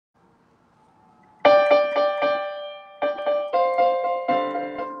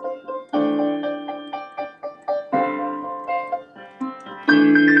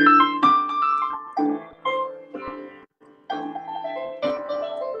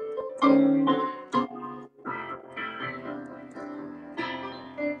Oh,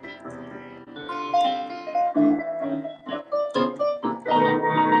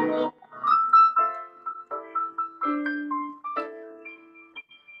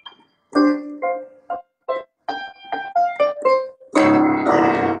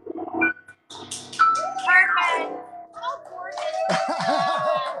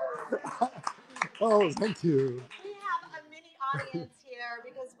 thank you. We have a mini audience here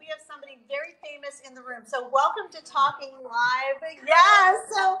because we have somebody very famous in the room. So welcome to Talking Live. Yes,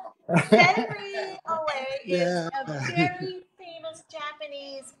 so Senri is a very famous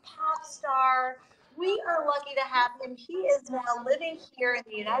Japanese pop star. We are lucky to have him. He is now living here in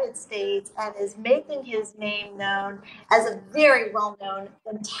the United States and is making his name known as a very well-known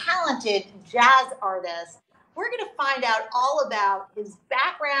and talented jazz artist. We're going to find out all about his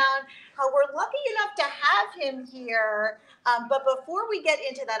background, how we're lucky enough to have him here. But before we get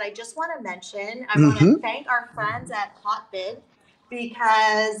into that, I just want to mention, I want to thank our friends at HauteBid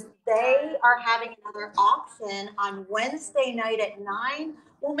because they are having another auction on Wednesday night at 9.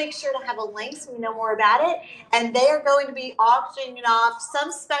 We'll make sure to have a link so we know more about it. And they are going to be auctioning off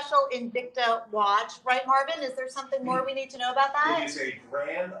some special Invicta watch. Right, Marvin? Is there something more we need to know about that? It is a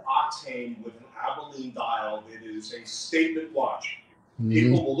Grand Octane with an Abilene dial. It is a statement watch.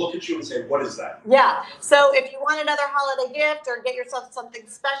 People will look at you and say, what is that? Yeah. So if you want another holiday gift or get yourself something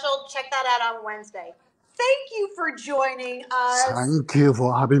special, check that out on Wednesday. Thank you for joining us. Thank you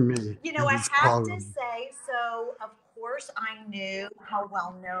for having me. You know, I have to say, so of course I knew how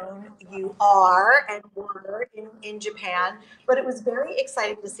well known you are and were in Japan, but it was very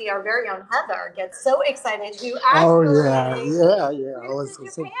exciting to see our very own Heather get so excited. You actually I was in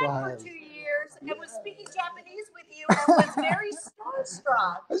so Japan for 2 years and was speaking Japanese with you and was very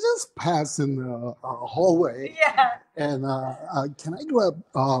starstruck. I just passed in the hallway. Yeah. And can I grab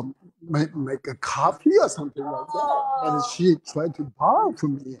make a coffee or something like that? And she tried to borrow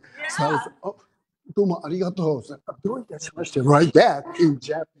from me. Yeah. So I was, domo arigatou. Right back in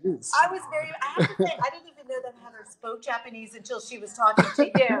Japanese. I have to say, I didn't even know that Heather spoke Japanese until she was talking to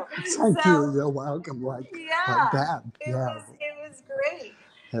you. Thank you. You're welcome. Like that. It was great.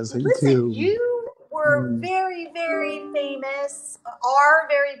 Yes, Listen, you were very, very famous, are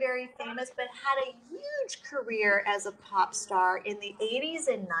very, very famous, but had a huge career as a pop star in the 80s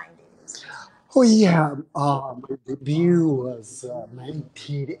and 90s. Oh, yeah. My debut was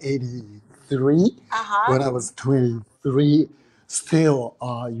 1983 when I was 23, still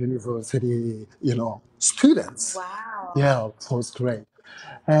university, students. Wow. Yeah, fourth grade.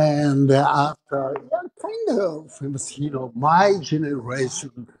 And after, kind of famous, my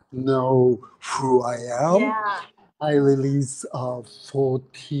generation know who I am. Yeah. I released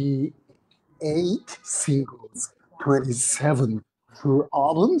 48 singles, 27 full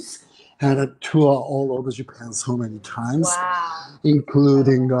albums, and a tour all over Japan so many times,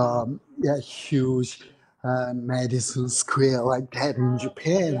 including huge Madison Square like that in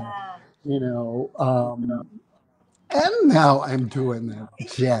Japan, and now I'm doing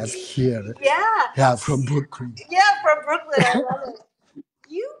jazz here. Yeah, from Brooklyn. Yeah, from Brooklyn. I love it.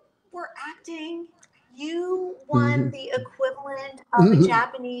 You were acting. You won the equivalent of a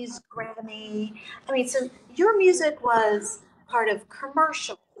Japanese Grammy. I mean, so your music was part of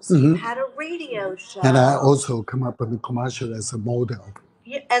commercials. You had a radio show. And I also come up with a commercial as a model.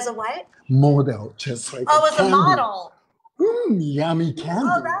 As a what? Model, just like as a model. Yummy candy.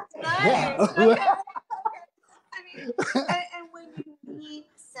 Oh, that's nice. Yeah. And when you meet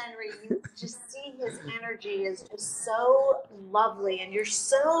Senri, you just see his energy is just so lovely, and you're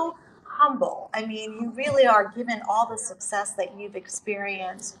so humble. I mean, you really are, given all the success that you've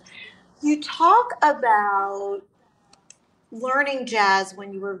experienced. You talk about learning jazz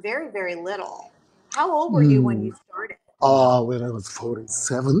when you were very, very little. How old were you when you started? When I was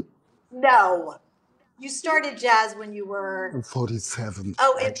 47. No. You started jazz when you were... 47,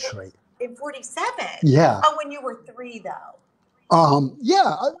 actually. In 47? Yeah. Oh, when you were 3, though.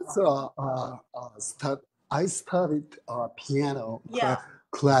 Yeah, I started piano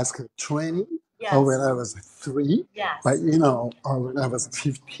classical training when I was 3. Yes. But, when I was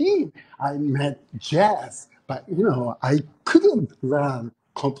 15, I met jazz. But, I couldn't learn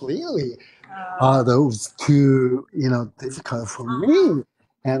completely. Those two, difficult for me.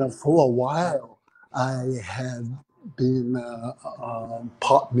 And for a while, I had been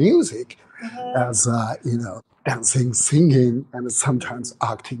pop music as, dancing, singing, and sometimes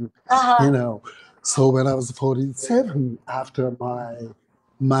acting, So when I was 47, after my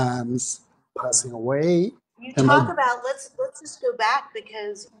mom's passing away. You talk about, let's just go back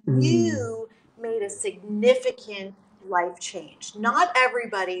because you made a significant life changed. Not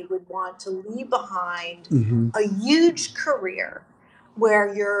everybody would want to leave behind a huge career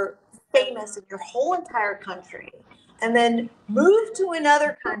where you're famous in your whole entire country and then move to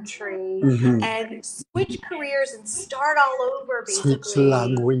another country and switch careers and start all over, basically. Switch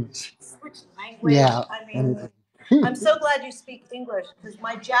language. Switch language. Yeah. I mean, I'm so glad you speak English because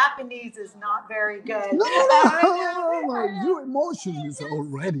my Japanese is not very good. No, your emotion is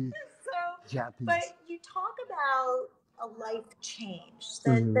already Japanese. But you talk about a life change,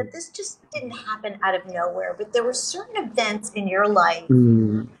 that this just didn't happen out of nowhere, but there were certain events in your life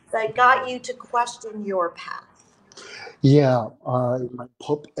that got you to question your path. Yeah, my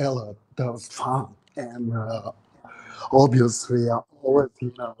pop era, that was fun. And obviously, I'm always,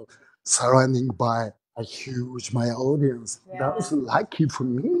 surrounding by a huge my audience. That was lucky for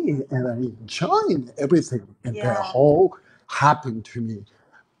me, and I enjoyed everything, and that whole happened to me.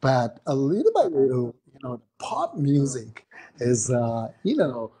 But a little by little, pop music is, oh,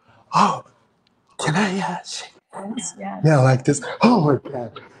 can I shake hands? Yeah, like this. Oh my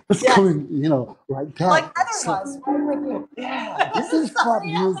God, it's coming, like that. Like Heather was, right with you. Yeah, this is pop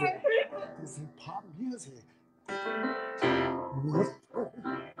music. This is pop music.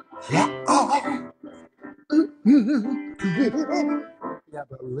 Yeah. Oh. Yeah,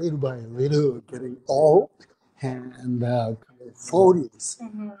 but little by little, getting old and 40s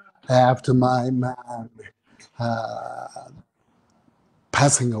after my man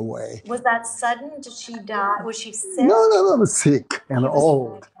passing away. Was that sudden? Did she die? Was she sick? No, sick and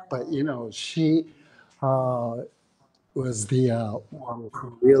old. But she was the one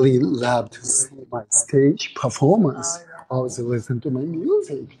who really loved to see my stage performance. Always listen to my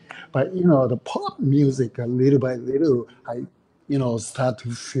music. But the pop music, little by little, I start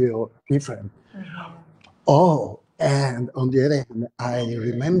to feel different. Oh, and on the other hand, I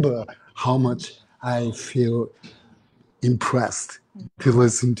remember how much I feel impressed to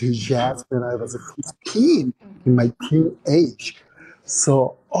listen to jazz when I was 15 in my teen age.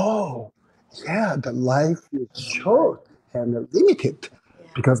 So, the life is short and limited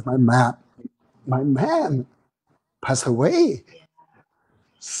because my man passed away.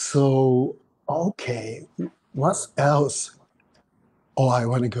 So, okay, what else? Oh, I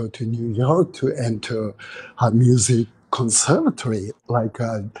want to go to New York to enter a music conservatory like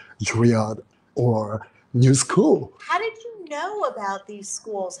Juilliard or New School. How did you know about these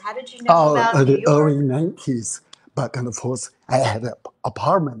schools? How did you know about New York? The early 90s. Back and forth, I had an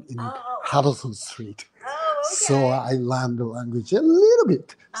apartment in Hudson Street. Oh, okay. So I learned the language a little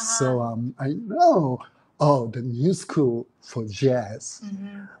bit. So I know, the New School for Jazz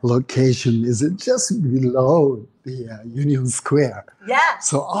location is just below the Union Square. Yeah.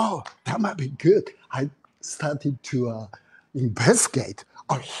 So, that might be good. I started to investigate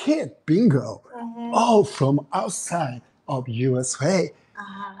or hit bingo. From outside of USA,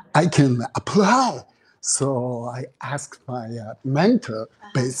 I can apply. So I asked my mentor,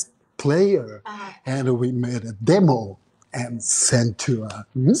 bass player, and we made a demo and sent to a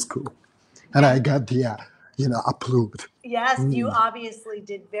New School. And I got the, approved. Yes, you obviously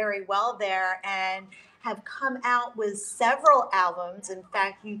did very well there and have come out with several albums. In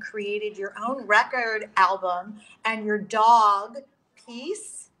fact, you created your own record album, and your dog,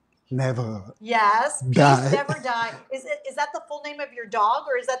 Peace, never Yes, Peace died. Never Die. Is that the full name of your dog,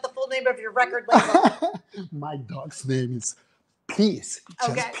 or is that the full name of your record label? My dog's name is Peace.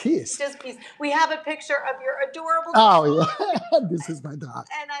 Just Peace. Just Peace. We have a picture of your adorable dog. Oh, yeah. This is my dog.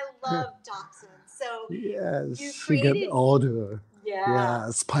 And I love dachshunds. So yes, she got older. Yeah.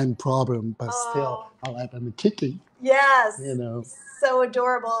 Spine problem, but still alive and kicking. Yes. So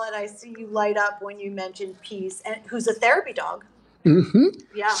adorable. And I see you light up when you mention Peace, and who's a therapy dog.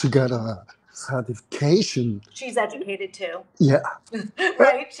 Yeah. She got a certification. She's educated too. Yeah.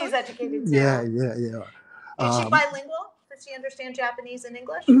 Right? She's educated too. Yeah. Is she bilingual? Does she understand Japanese and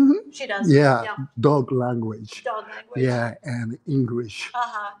English? She does. Yeah. Dog language. Dog language. Yeah, and English,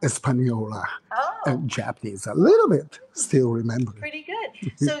 Española, and Japanese a little bit. Still remember. Pretty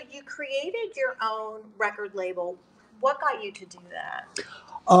good. So you created your own record label. What got you to do that?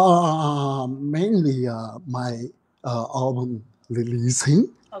 Mainly my album releasing.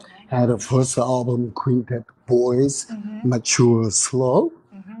 Had a first album, Quintet Boys, Mature Slow,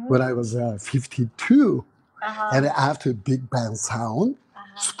 when I was 52. And after Big Band Sound,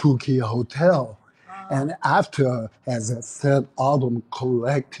 Spooky Hotel. And after, as a third album,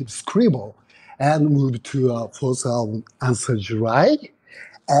 Collective Scribble, and moved to fourth album, Answer Right.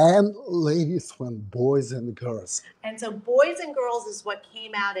 And latest one, Boys and Girls. And so Boys and Girls is what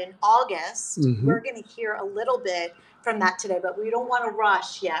came out in August. We're going to hear a little bit from that today, but we don't want to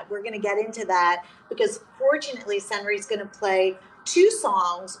rush yet. We're going to get into that because fortunately Senri's going to play 2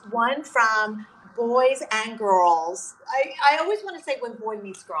 songs, one from Boys and Girls. I always want to say When Boy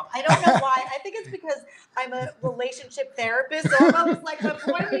Meets Girl. I don't know why. I think it's because I'm a relationship therapist, so I'm always like, When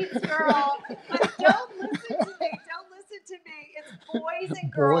Boy Meets Girl. But don't listen to me. Don't listen to me. It's Boys and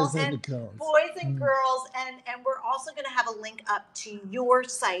Girls. Boys and Girls. Boys and Girls. And we're also going to have a link up to your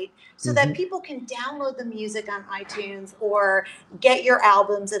site so that people can download the music on iTunes or get your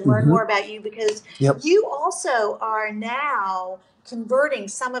albums and learn more about you, because you also are now converting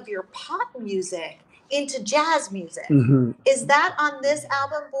some of your pop music into jazz music. Is that on this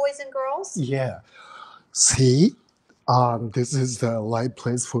album, Boys and Girls? Yeah. See, this is the right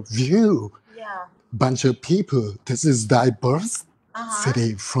place for you. Yeah. Bunch of people. This is diverse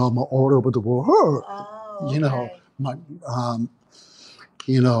city from all over the world. Oh,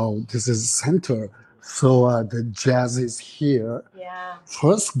 you know, this is center. So the jazz is here. Yeah.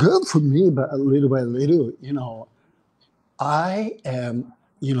 First, good for me, but little by little, I am,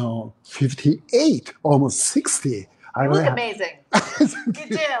 58, almost 60. You look amazing. You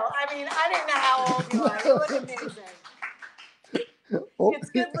do. I mean, I didn't know how old you are. You look amazing. It's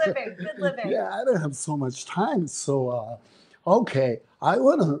good living. Good living. Yeah, I don't have so much time. So, okay, I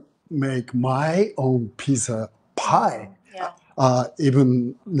want to make my own piece of pie. Yeah.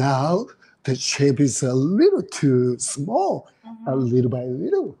 Even now, the shape is a little too small. A little by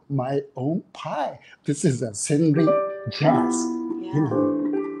little, my own pie. This is a Senri jazz. Yeah.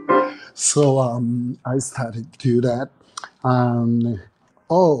 So I started to do that. I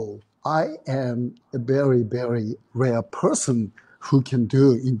am a very, very rare person who can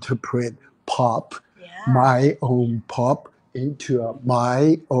interpret pop, my own pop, into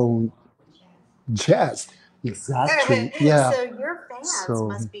my own jazz. Exactly. Yeah. So your fans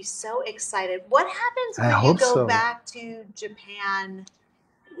must be so excited. What happens when you go back to Japan?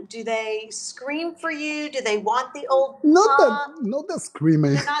 Do they scream for you? Do they want the old pop? Not the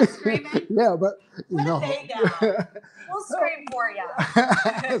screaming. They're not screaming? Yeah, but what if they go? We'll scream for you.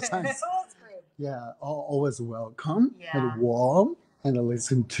 We'll scream. Yeah, always welcome and warm, and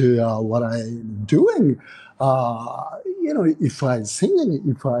listen to what I'm doing. If I sing,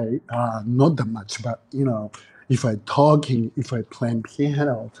 if I not that much, but if I talking, if I playing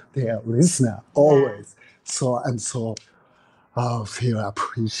piano, they are listener always. So I'm so feel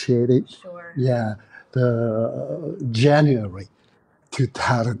appreciated. Sure. Yeah, the January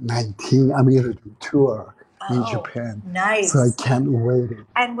 2019, I'm going to do tour in Japan. Nice. So I can't wait.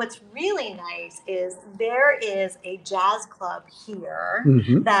 And what's really nice is there is a jazz club here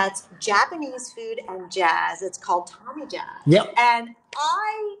that's Japanese food and jazz. It's called Tommy Jazz. Yep. And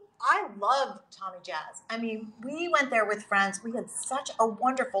I love Tommy Jazz. I mean, we went there with friends. We had such a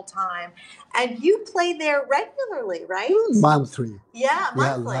wonderful time. And you play there regularly, right? Monthly. Yeah,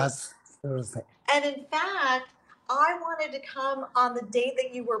 monthly. Yeah, last Thursday. And in fact, I wanted to come on the day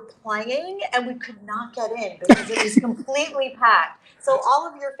that you were playing, and we could not get in because it was completely packed. So all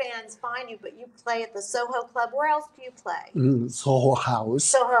of your fans find you, but you play at the Soho Club. Where else do you play? Soho House.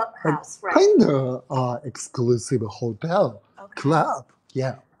 Soho House, right. Kind of exclusive hotel club.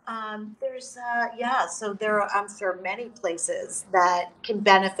 Yeah. So there are, I'm sure, many places that can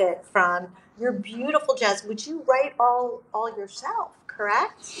benefit from your beautiful jazz, which you write all yourself,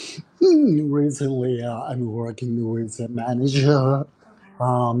 correct? Recently, I'm working with a manager, a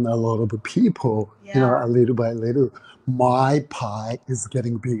lot of people, a little by little. My pie is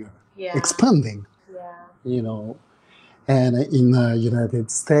getting bigger, expanding, and in the United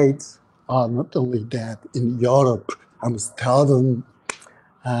States, not only that, in Europe, Amsterdam,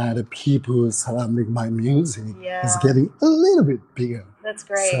 the people surrounding my music is getting a little bit bigger. That's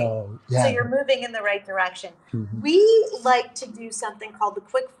great. So you're moving in the right direction. We like to do something called the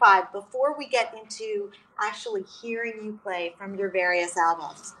Quick Five before we get into actually hearing you play from your various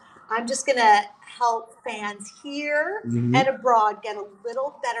albums. I'm just going to help fans here and abroad get a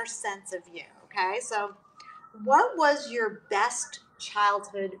little better sense of you, okay? So what was your best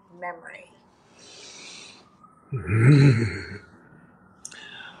childhood memory?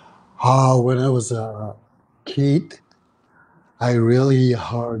 When I was a kid, I really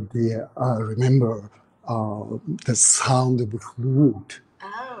remember the sound of flute.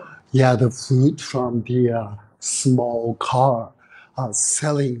 Oh. Yeah, the flute from the small car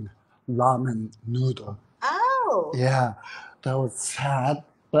selling ramen noodle. Oh. Yeah, that was sad,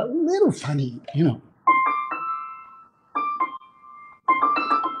 but a little funny,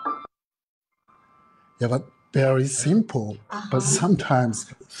 Yeah, but very simple, but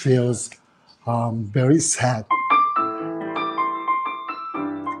sometimes feels very sad.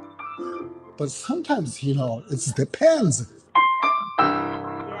 But sometimes, you know, it depends.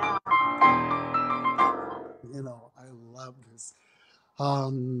 Yeah. You know, I love this.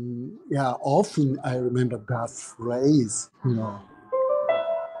 Yeah, often I remember that phrase, you know.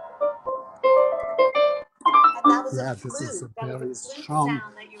 And that was Yeah, a this flute. is a That very was a flute strong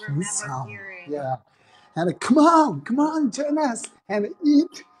sound that you remember sound. hearing. Yeah. And come on, join us and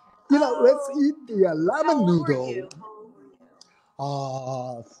eat. You know, let's eat the lemon noodle. How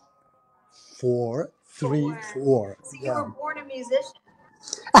old were you? 4, 3, 4. So you Yeah. were born a musician.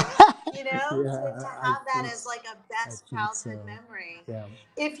 You know, to have that as like a best childhood memory. Yeah.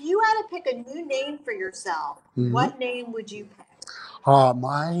 If you had to pick a new name for yourself, what name would you pick?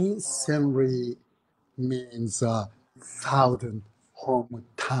 My Senri means southern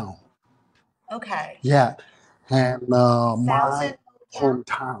hometown. Okay. Yeah. And my Thousand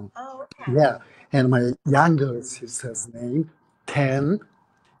hometown. Oh, okay. Yeah. And my younger sister's name,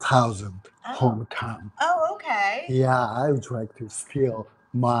 10,000 hometown. Oh, okay. Yeah, I would like to steal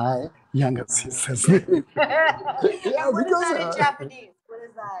my younger sister's name. And what is that in Japanese? What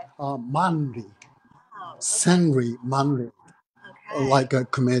is that? Manri. Oh, Senri, Manri. okay. Like a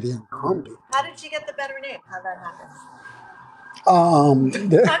comedian comedy. How did she get the better name? How'd that happen? I'm I'm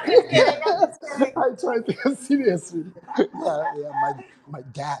just kidding. I tried to seriously. Yeah, my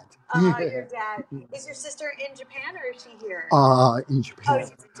dad. Your dad. Is your sister in Japan or is she here? In Japan. Oh, she's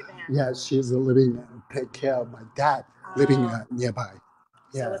in Japan. Yeah, she's living and take care of my dad living nearby.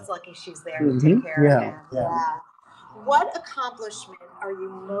 Yeah. So it's lucky she's there to take care of him. Yeah. What accomplishment are you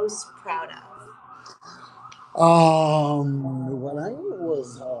most proud of? When I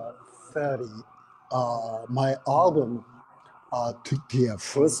was 30, my album took the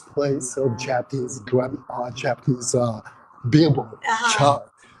first place of Japanese Billboard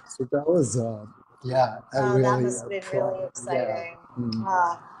chart. So that was that must have been really exciting.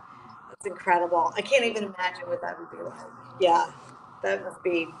 It's incredible. I can't even imagine what that would be like. Yeah, that must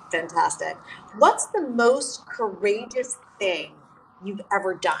be fantastic. What's the most courageous thing you've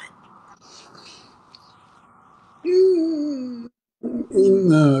ever done? In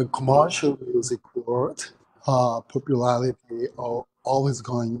the commercial music world, popularity always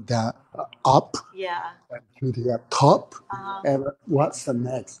going down, up to the top, and what's the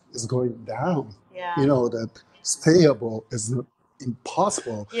next is going down. You know that stayable is not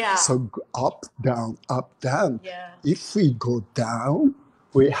impossible. So up, down, up, down. If we go down,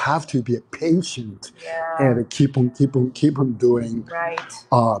 we have to be patient and keep on doing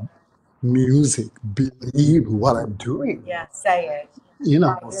music, believe what I'm doing. Yeah, say it. You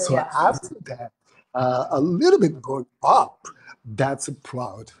know, so after that, a little bit going up, that's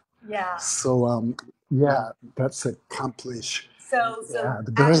proud. Yeah. So, that's accomplished. So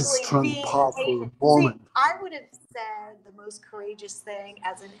The very strong, powerful moment. See, I would have said the most courageous thing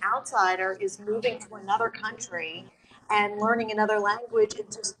as an outsider is moving to another country and learning another language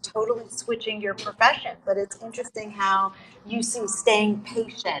and just totally switching your profession. But it's interesting how you see staying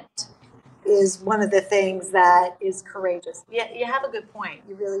patient is one of the things that is courageous. Yeah, you have a good point.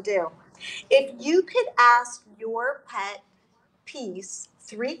 You really do. If you could ask your pet piece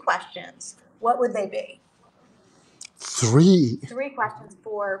 3 questions, what would they be? 3 questions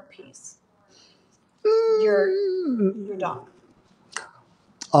for Peace. Your dog.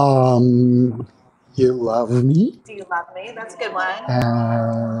 You love me? Do you love me? That's a good one.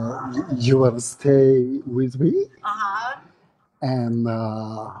 You want to stay with me? And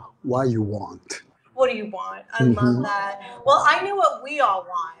what you want? What do you want? I love that. Well, I know what we all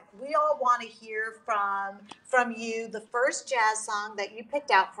want. We all want to hear from you the first jazz song that you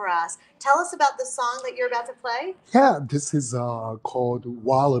picked out for us. Tell us about the song that you're about to play. Yeah, this is called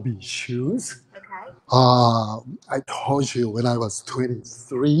Wallaby Shoes. Okay. I told you when I was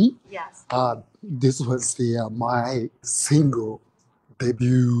 23. Yes. This was my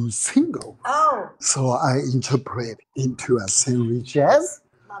debut single. Oh. So I interpret into a Senri jazz.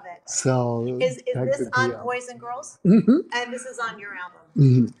 Love it. So is this on Boys and Girls? And this is on your album.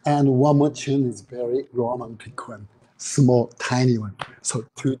 And one more tune is very romantic one, small, tiny one. So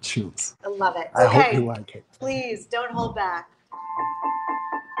 2 tunes. I love it. I hope you like it. Please don't hold back.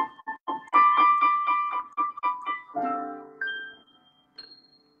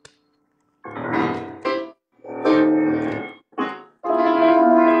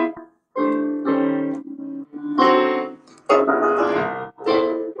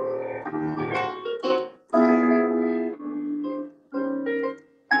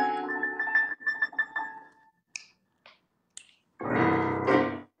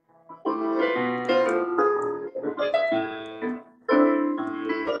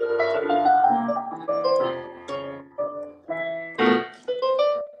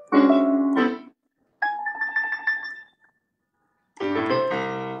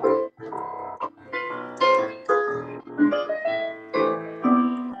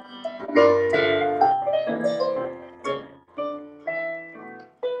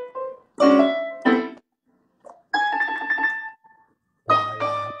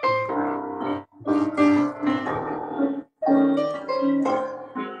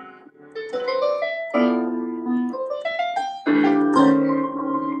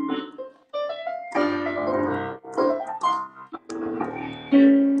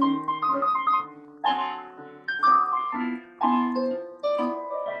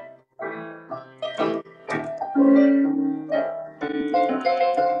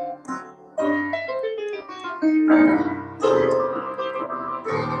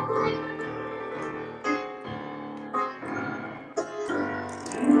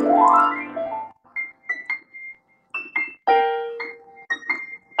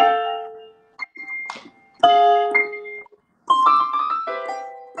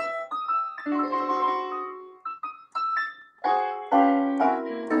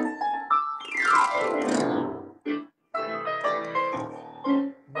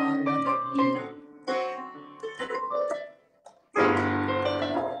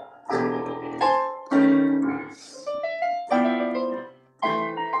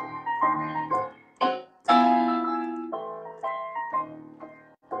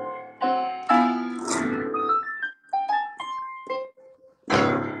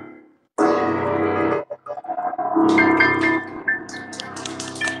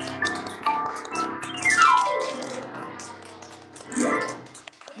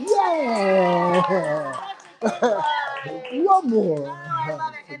 One more. Oh, I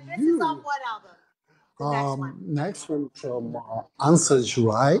love it. And this is on what album? The next one. Next one from Answers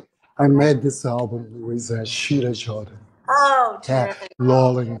Right. I made this album with Sheila Jordan. Oh, terrific.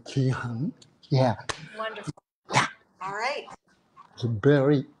 Lauren Keehan. Yeah. Wonderful. All right. The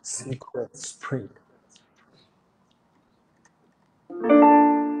Berry Secret Spring.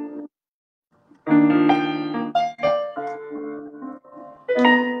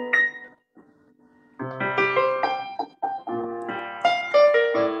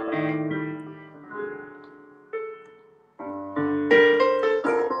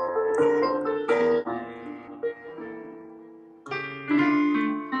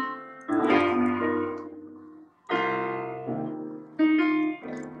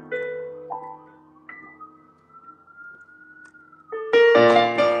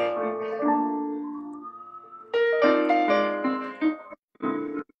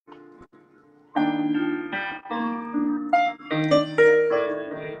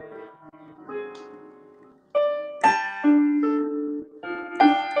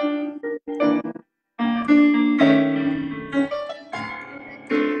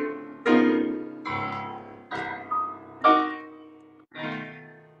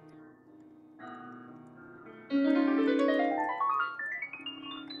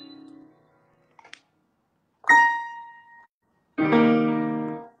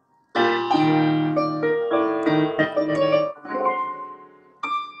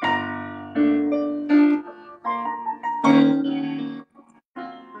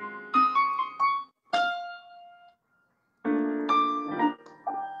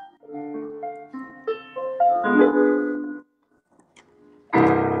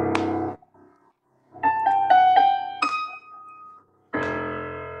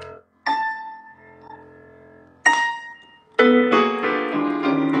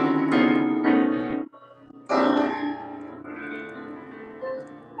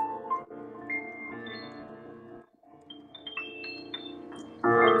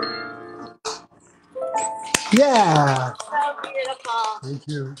 Yeah. So beautiful. Thank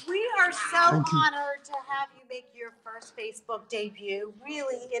you. We are so honored to have you make your first Facebook debut.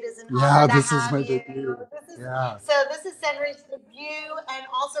 Really, it is an honor to this is have my you. debut. So this is Senri's debut, and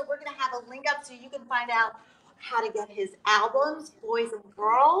also we're going to have a link up so you can find out how to get his albums, Boys and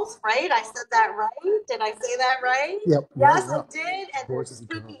Girls, right? I said that right? Did I say that right? Yep. Yes, Yep. I did. And Boys there's and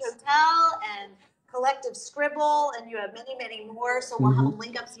Spooky Girls. Hotel and Collective Scribble, and you have many, many more. So we'll have a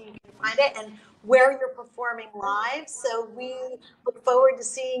link up so you can find it and where you're performing live. So we look forward to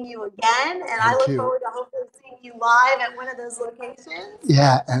seeing you again, and I look forward to hopefully seeing you live at one of those locations.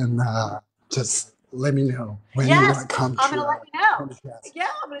 Yeah, and just let me know when you're gonna come. I'm going to let you know. Yes. Yeah,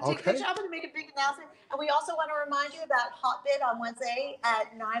 I'm going to take a picture. I'm going to make a big announcement. And we also want to remind you about HauteBid on Wednesday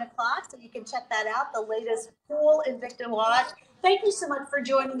at 9 o'clock, so you can check that out, the latest pool Invicta watch. Thank you so much for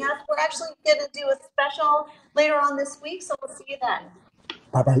joining us. We're actually going to do a special later on this week, so we'll see you then.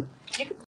 Bye-bye.